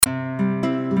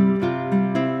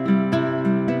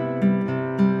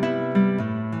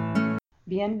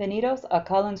Bienvenidos a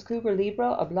Collins Kruger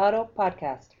Libro Hablado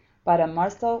Podcast para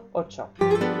marzo 8.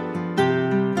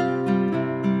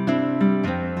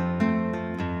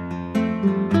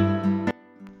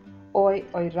 Hoy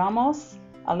oiremos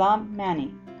a la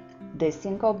Manny de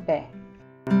 5B.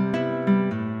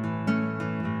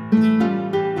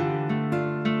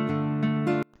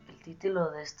 El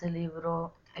título de este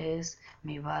libro es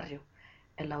Mi Barrio.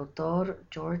 El autor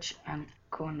George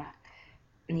Ancona.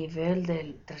 Nivel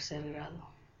del tercer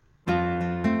grado.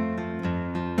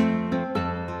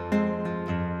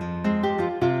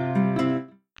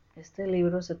 Este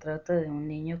libro se trata de un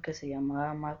niño que se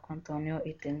llamaba Marco Antonio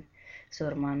y tiene su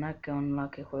hermana con la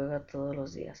que juega todos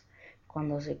los días.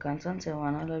 Cuando se cansan se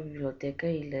van a la biblioteca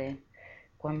y leen.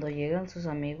 Cuando llegan sus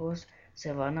amigos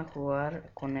se van a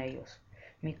jugar con ellos.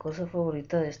 Mi cosa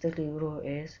favorita de este libro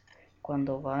es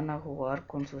cuando van a jugar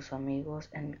con sus amigos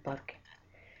en el parque.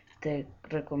 Te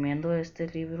recomiendo este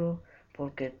libro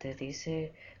porque te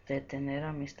dice de tener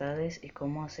amistades y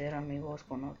cómo hacer amigos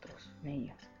con otros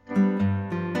niños.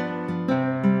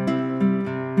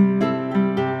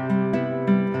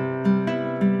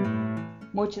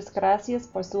 Muchas gracias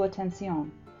por su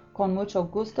atención. Con mucho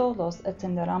gusto los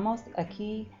atenderemos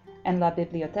aquí en la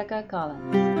Biblioteca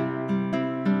Collins.